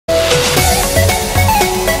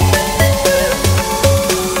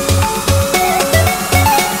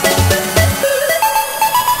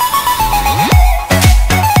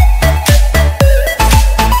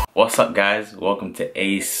welcome to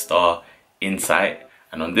AStar Insight.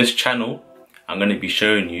 And on this channel, I'm going to be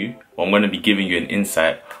showing you, or I'm going to be giving you an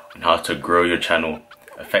insight on how to grow your channel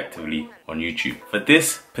effectively on YouTube. For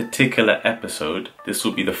this particular episode, this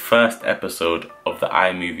will be the first episode of the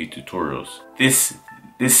iMovie tutorials. This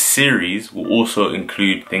series will also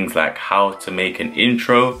include things like how to make an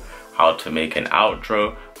intro, how to make an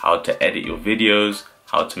outro, how to edit your videos,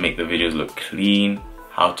 how to make the videos look clean,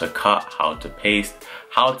 how to cut, how to paste,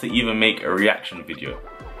 how to even make a reaction video.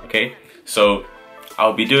 Okay, so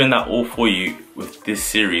I'll be doing that all for you with this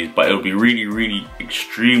series, but it'll be really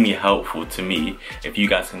extremely helpful to me if you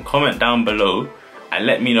guys can comment down below and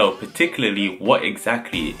let me know particularly what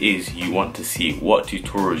exactly it is you want to see, what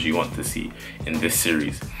tutorials you want to see in this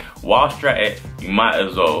series. Whilst you're at it, you might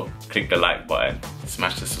as well click the like button,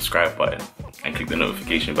 smash the subscribe button, and click the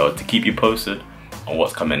notification bell to keep you posted on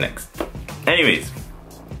what's coming next. Anyways,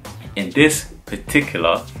 in this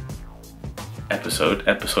particular episode,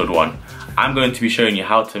 episode 1, I'm going to be showing you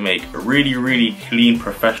how to make a really clean,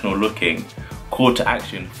 professional looking call to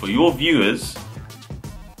action for your viewers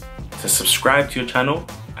to subscribe to your channel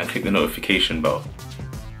and click the notification bell.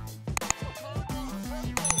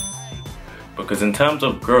 Because in terms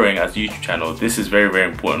of growing as a YouTube channel, this is very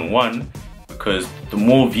important. One, because the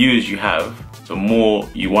more viewers you have, the more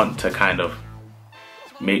you want to kind of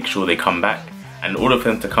make sure they come back. And in order for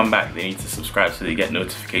them to come back, they need to subscribe so they get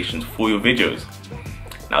notifications for your videos.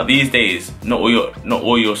 Now these days, not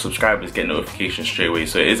all your subscribers get notifications straight away,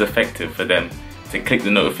 so it is effective for them to click the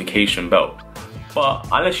notification bell. But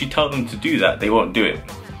unless you tell them to do that, they won't do it.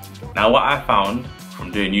 Now what I found from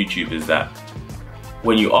doing YouTube is that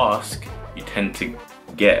when you ask, you tend to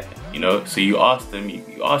get, so you ask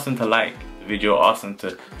them to like the video, ask them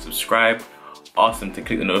to subscribe, ask them to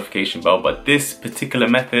click the notification bell. But this particular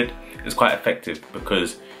method is quite effective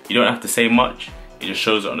because you don't have to say much, it just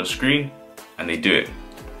shows it on the screen and they do it.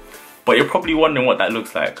 But you're probably wondering what that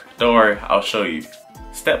looks like. Don't worry, I'll show you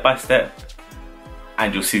step by step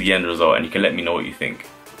and you'll see the end result and you can let me know what you think.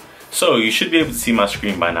 So you should be able to see my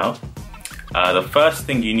screen by now. The first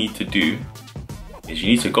thing you need to do is you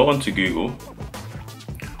need to go onto Google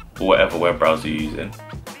or whatever web browser you're using,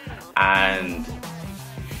 and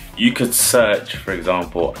you could search, for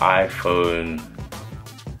example, iPhone.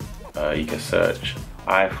 You can search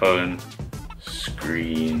iPhone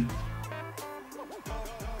screen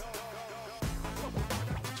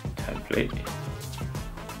template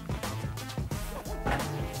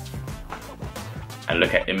and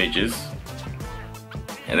look at images,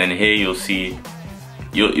 and then here you'll see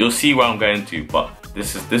where I'm going to, but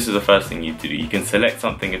this is the first thing you need to do. You can select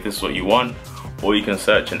something if this is what you want, or you can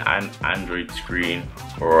search an Android screen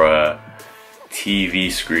or a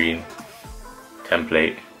TV screen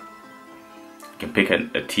template. You can pick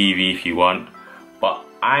a TV if you want, but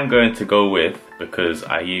I'm going to go with, because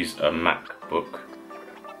I use a MacBook,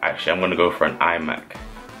 actually I'm going to go for an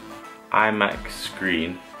iMac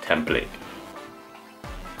screen template.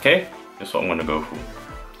 Okay, that's what I'm going to go for.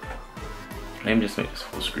 Let me just make this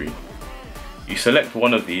full screen. You select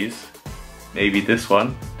one of these, maybe this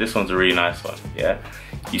one. This one's a really nice one, yeah?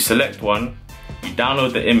 You select one, you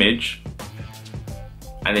download the image,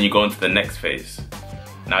 and then you go into the next phase.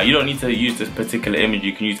 Now you don't need to use this particular image,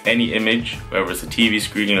 you can use any image, whether it's a TV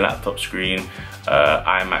screen, a laptop screen,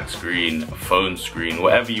 iMac screen, a phone screen,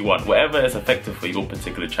 whatever you want, whatever is effective for your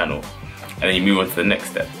particular channel. And then you move on to the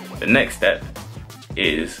next step. The next step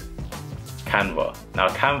is Canva. Now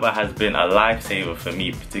Canva has been a lifesaver for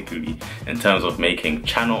me, particularly in terms of making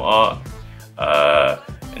channel art,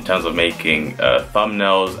 in terms of making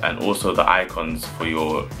thumbnails, and also the icons for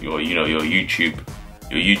your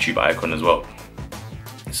YouTube icon as well.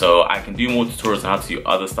 So I can do more tutorials on how to do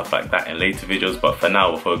other stuff like that in later videos, but for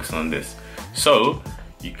now we're focusing on this. So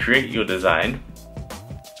you create your design,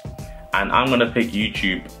 and I'm gonna pick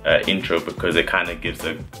YouTube intro because it kind of gives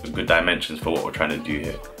a good dimensions for what we're trying to do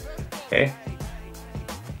here. Okay,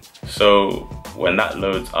 so when that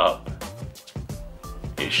loads up,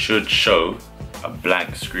 it should show a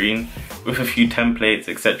blank screen with a few templates,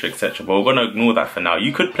 etc, but we're gonna ignore that for now.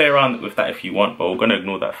 You could play around with that if you want, but we're gonna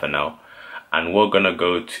ignore that for now. And we're gonna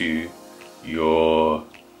go to your,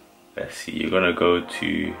 let's see, you're gonna go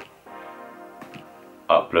to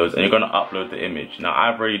uploads and you're gonna upload the image. Now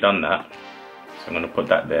I've already done that, so I'm gonna put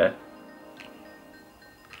that there.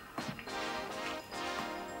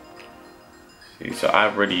 See, so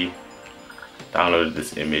I've already downloaded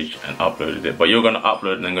this image and uploaded it, but you're gonna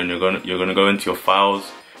upload and then you're gonna go into your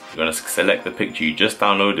files, you're gonna select the picture you just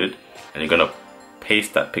downloaded, and you're gonna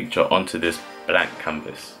paste that picture onto this blank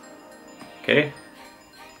canvas. Okay,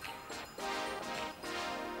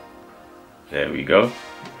 there we go.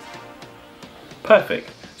 Perfect.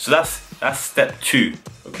 So that's step 2.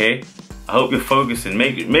 Okay. I hope you're focusing.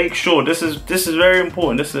 Make sure this is very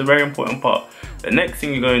important. This is a very important part. The next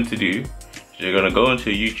thing you're going to do is you're going to go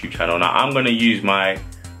into your YouTube channel. Now I'm going to use my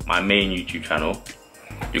main YouTube channel.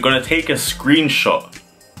 You're going to take a screenshot.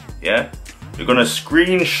 Yeah. You're going to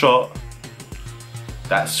screenshot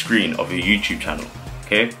that screen of your YouTube channel.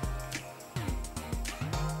 Okay.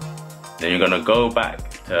 Then you're going to go back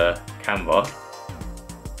to Canva.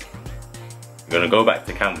 You're going to go back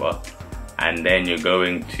to Canva, and then you're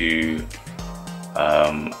going to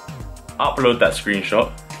upload that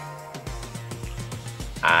screenshot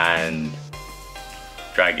and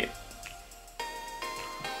drag it.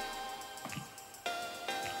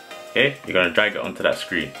 Okay, you're going to drag it onto that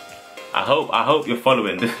screen. I hope you're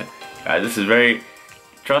following this. Guys, this is very,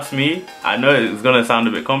 trust me, I know it's going to sound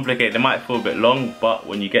a bit complicated, it might feel a bit long, but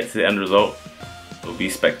when you get to the end result, it'll be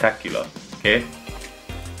spectacular. Okay,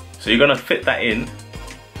 so you're going to fit that in.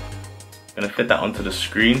 You're going to fit that onto the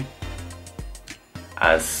screen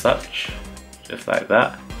as such, just like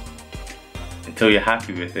that, until you're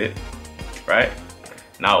happy with it, right?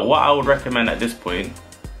 Now what I would recommend at this point,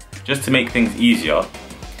 just to make things easier,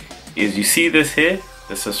 is you see this here,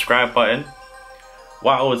 the subscribe button.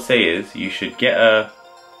 What I would say is you should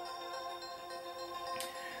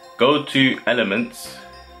go to elements,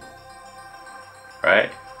 right?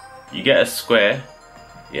 You get a square.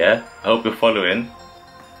 Yeah, I hope you're following.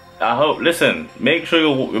 Listen, make sure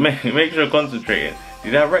you're concentrating. Do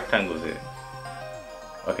they have rectangles here?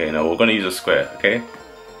 Okay, no, we're gonna use a square, okay?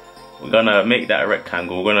 We're gonna make that a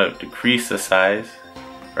rectangle. We're gonna decrease the size,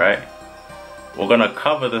 right? We're gonna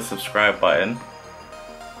cover the subscribe button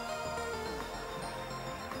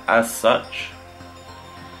as such.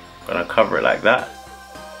 Gonna cover it like that.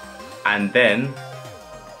 And then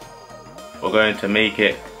we're going to make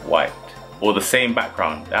it white, or the same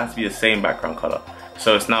background. It has to be the same background color,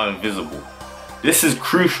 so it's now invisible. This is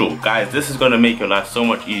crucial, guys. This is going to make your life so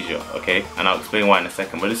much easier, okay? And I'll explain why in a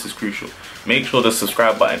second, but this is crucial. Make sure the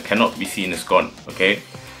subscribe button cannot be seen, it's gone, okay?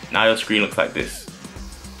 Now your screen looks like this.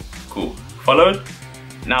 Cool. Followed?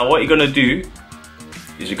 Now what you're going to do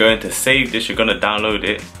is you're going to save this, you're going to download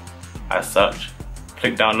it as such.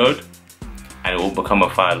 Click download, and it will become a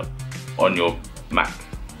file on your Mac.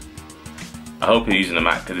 I hope you're using a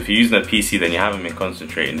Mac, because if you're using a PC, then you haven't been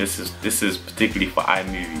concentrating. This is particularly for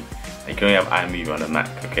iMovie. You can only have iMovie on a Mac,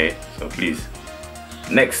 okay? So please.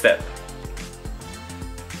 Next step.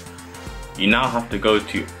 You now have to go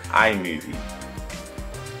to iMovie,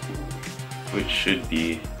 which should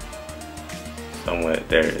be somewhere.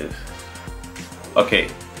 There it is. Okay,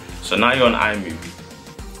 so now you're on iMovie.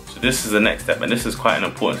 So this is the next step, and this is quite an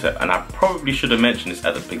important step, and I probably should have mentioned this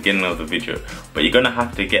at the beginning of the video, but you're gonna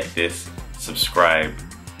have to get this subscribe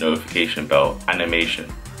notification bell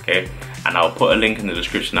animation, okay? And I'll put a link in the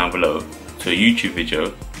description down below to a YouTube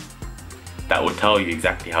video that will tell you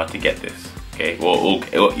exactly how to get this, okay? Well,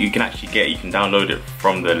 you can download it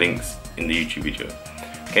from the links in the YouTube video,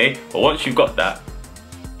 okay? But once you've got that,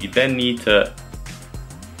 you then need to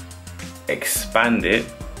expand it,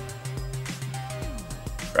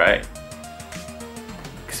 right?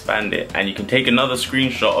 Expand it, and you can take another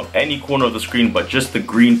screenshot of any corner of the screen, but just the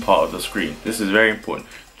green part of the screen. This is very important.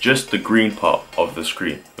 Just the green part of the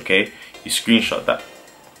screen, okay? You screenshot that.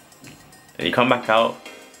 Then you come back out,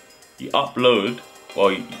 you upload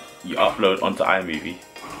onto iMovie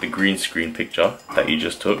the green screen picture that you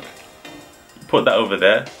just took. You put that over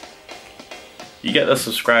there. You get the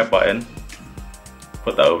subscribe button,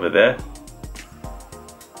 put that over there.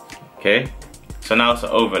 Okay? So now it's an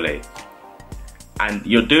overlay. And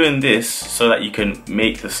you're doing this so that you can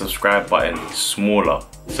make the subscribe button smaller,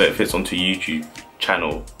 so it fits onto YouTube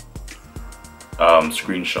channel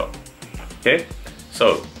screenshot. Okay,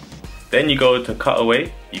 so then you go to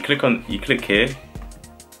cutaway. You click here,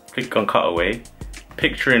 click on cutaway,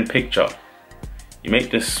 picture in picture. You make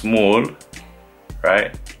this small,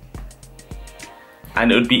 right?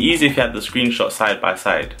 And it would be easy if you had the screenshot side by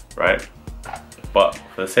side, right? But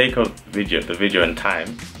for the sake of the video and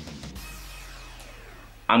time,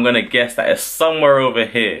 I'm gonna guess that it's somewhere over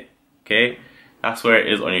here, okay? That's where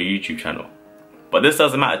it is on your YouTube channel. But this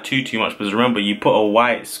doesn't matter too much, because remember, you put a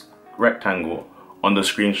white rectangle on the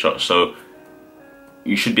screenshot, so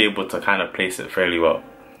you should be able to kind of place it fairly well.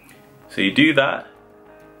 So you do that,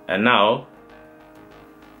 and now,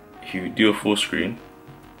 if you do a full screen,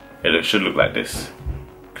 it should look like this.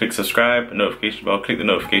 Click subscribe, notification bell, click the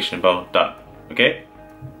notification bell, done, okay?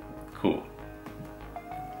 Cool.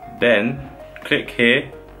 Then, click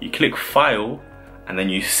here, you click file, and then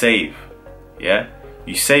you save, yeah?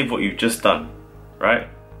 You save what you've just done, right?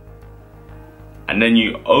 and then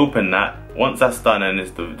you open that. Once that's done and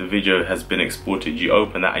the video has been exported, you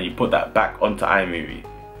open that and you put that back onto iMovie.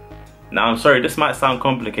 Now I'm sorry, this might sound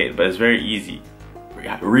complicated, but it's very easy.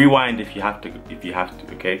 Rewind if you have to,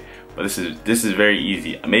 okay? But this is very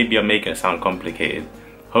easy. Maybe I'm making it sound complicated.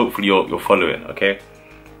 Hopefully you're following, okay?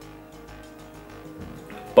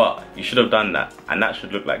 But you should have done that, and that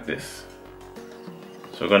should look like this.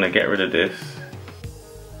 So we're gonna get rid of this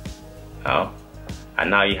now, and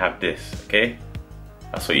now you have this, okay?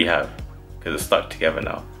 That's what you have, because it's stuck together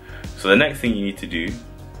now. So the next thing you need to do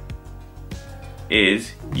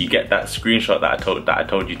is you get that screenshot that I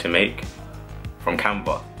told you to make from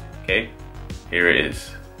Canva, okay? Here it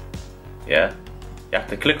is. Yeah, you have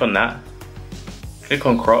to click on that, click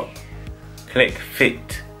on crop, click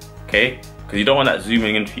fit, okay? Because you don't want that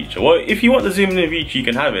zooming in feature. Well, if you want the zooming in feature, you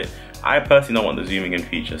can have it. I personally don't want the zooming in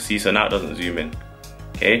feature. See, so now it doesn't zoom in,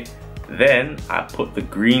 okay? Then I put the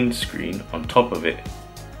green screen on top of it,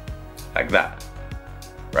 like that,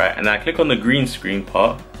 right? And I click on the green screen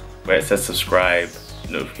part where it says subscribe,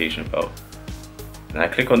 notification bell. And I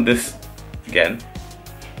click on this again,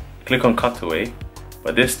 click on cutaway,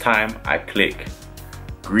 but this time I click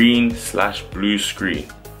green/blue screen.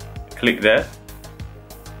 Click there.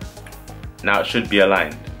 Now it should be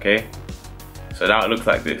aligned, okay? So now it looks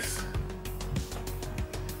like this.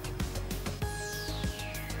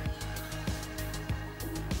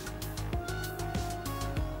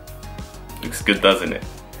 Looks good, doesn't it?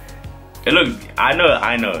 It looks, I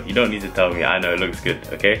know, you don't need to tell me, I know it looks good,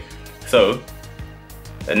 okay? So,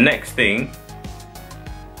 the next thing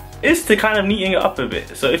is to kind of neaten it up a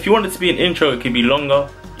bit. So if you want it to be an intro, it could be longer,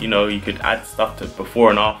 you know, you could add stuff to before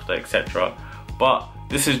and after, etc. But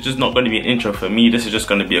this is just not going to be an intro for me, this is just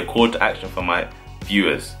going to be a call to action for my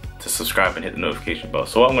viewers to subscribe and hit the notification bell.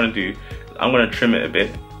 So what I'm going to do, I'm going to trim it a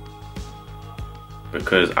bit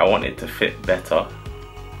because I want it to fit better,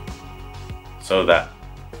 so that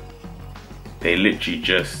they literally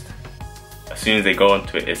just, as soon as they go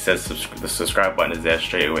onto it, it says the subscribe button is there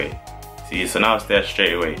straight away. See, so now it's there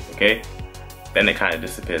straight away, okay? Then it kind of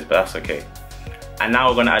disappears, but that's okay. And now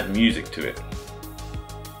we're gonna add music to it.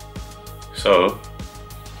 So,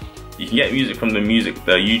 you can get music from the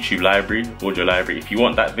YouTube library, audio library. If you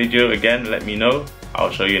want that video again, let me know.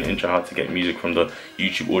 I'll show you an intro how to get music from the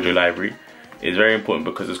YouTube audio library. It's very important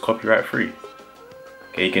because it's copyright free.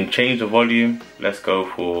 Okay, you can change the volume. Let's go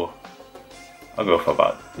for, I'll go for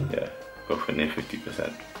about, yeah, go for near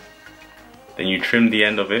 50%. Then you trim the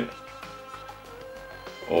end of it,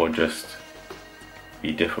 or just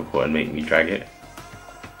be difficult and make me drag it.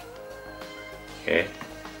 Okay,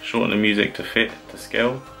 shorten the music to fit, to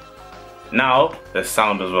scale. Now, there's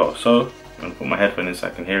sound as well. So, I'm gonna put my headphone in so I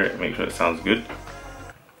can hear it, make sure it sounds good.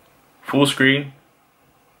 Full screen.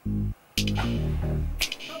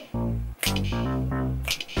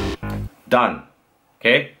 Done,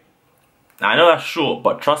 okay? Now I know that's short,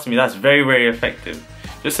 but trust me, that's very, very effective.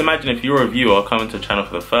 Just imagine if you're a viewer coming to the channel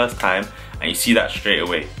for the first time and you see that straight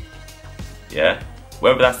away, yeah?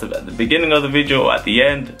 Whether that's at the beginning of the video or at the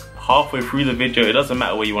end, halfway through the video, it doesn't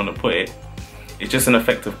matter where you want to put it. It's just an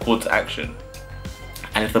effective call to action.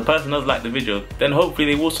 And if the person does like the video, then hopefully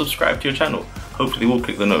they will subscribe to your channel. Hopefully they will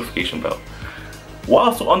click the notification bell.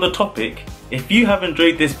 Whilst on the topic, if you have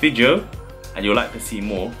enjoyed this video and you'd like to see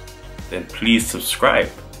more, then please subscribe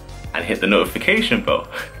and hit the notification bell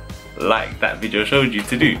like that video showed you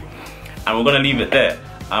to do. And we're gonna leave it there.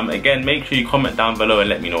 Again, make sure you comment down below and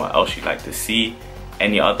let me know what else you'd like to see,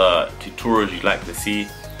 any other tutorials you'd like to see.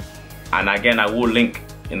 And again, I will link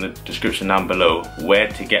in the description down below where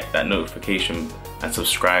to get that notification and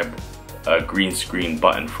subscribe green screen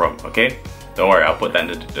button from, okay? Don't worry, I'll put that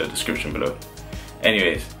in the description below.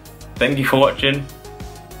 Anyways, thank you for watching.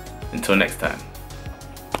 Until next time.